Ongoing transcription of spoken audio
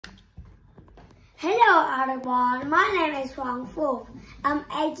Hello everyone, my name is Huang Fu. I'm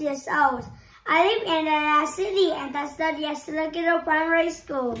 8 years old. I live in the city and I study at Silagiro Primary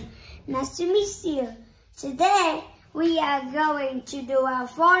School. Nice to meet you. Today, we are going to do our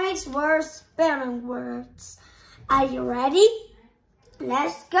phonics word spelling words. Are you ready?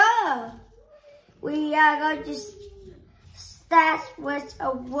 Let's go. We are going to start with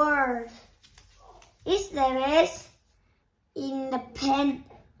a word. Its name is independence.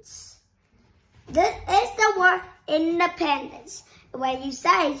 This is the word independence. When you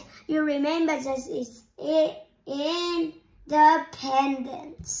say it, you remember this is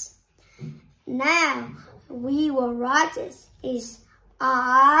independence. Now, we will write this is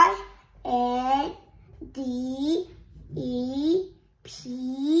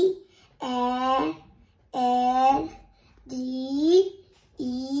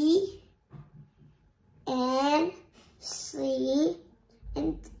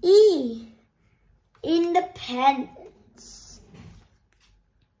and E. Independence.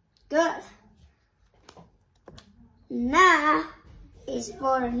 Good. Now is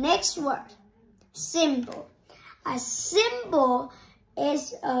for the next word. Symbol. A symbol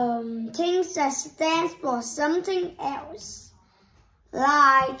is things that stands for something else.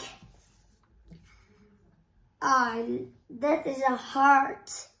 Like that is a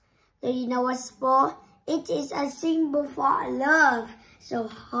heart. Do you know what's for? It is a symbol for love. So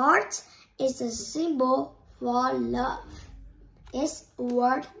heart is a symbol for love. It's a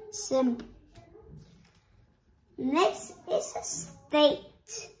word symbol. Next is a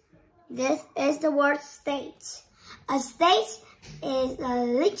state. This is the word state. A state is a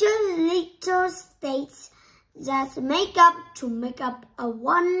little states that make up a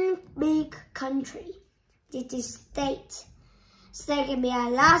one big country. This is state. State can be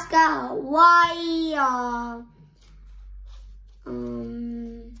Alaska, Hawaii,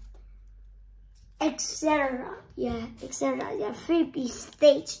 etc. Yeah, 3 big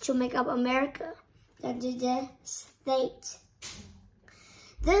states to make up America. That is the state.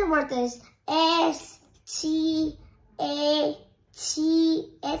 This word is S-T-A-T-E,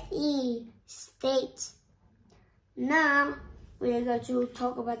 state. Now, we are going to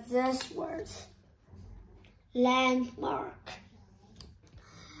talk about this word, landmark.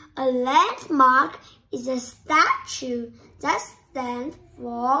 A landmark is a statue that stands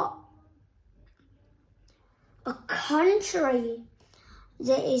for a country.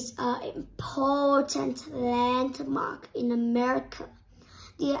 There is an important landmark in America.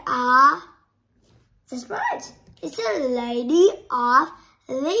 That's right, it's the Lady of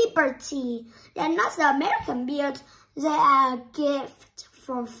Liberty. They are not the American built, they are a gift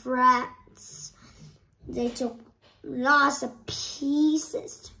from France. They took lots of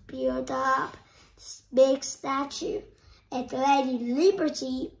pieces to build up this big statue. And Lady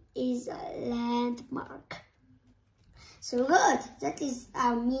Liberty is a landmark. So good, that is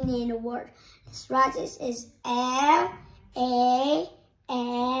our meaning in the word. Let's write this is L-A-N-D-M-A-R-K.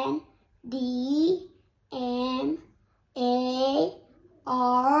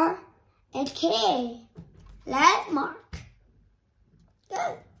 Landmark.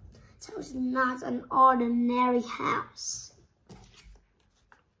 Good. So it's not an ordinary house.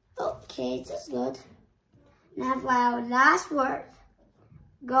 Okay, that's good. Now for our last word,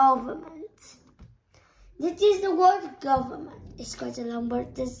 government. This is the word government. It's quite a long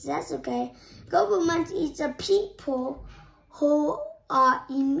word, that's okay. Government is the people who are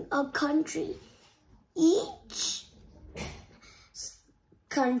in a country. Each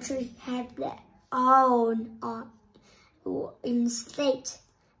country has their own in state,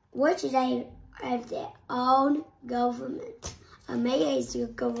 which they have their own government. America is your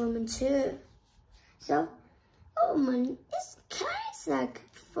government too. So, government is kind of like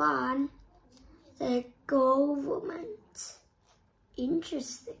fun. The government.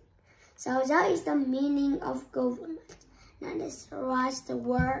 Interesting. So that is the meaning of government. Now let's write the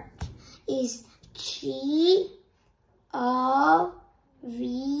word is G-O-V-E-R-M-E-N-T.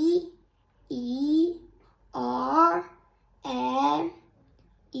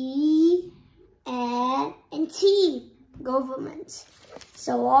 Government.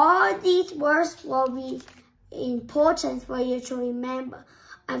 So all these words will be important for you to remember.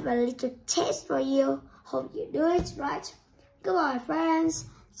 I have a little test for you. Hope you do it right. Goodbye, friends.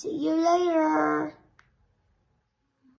 See you later.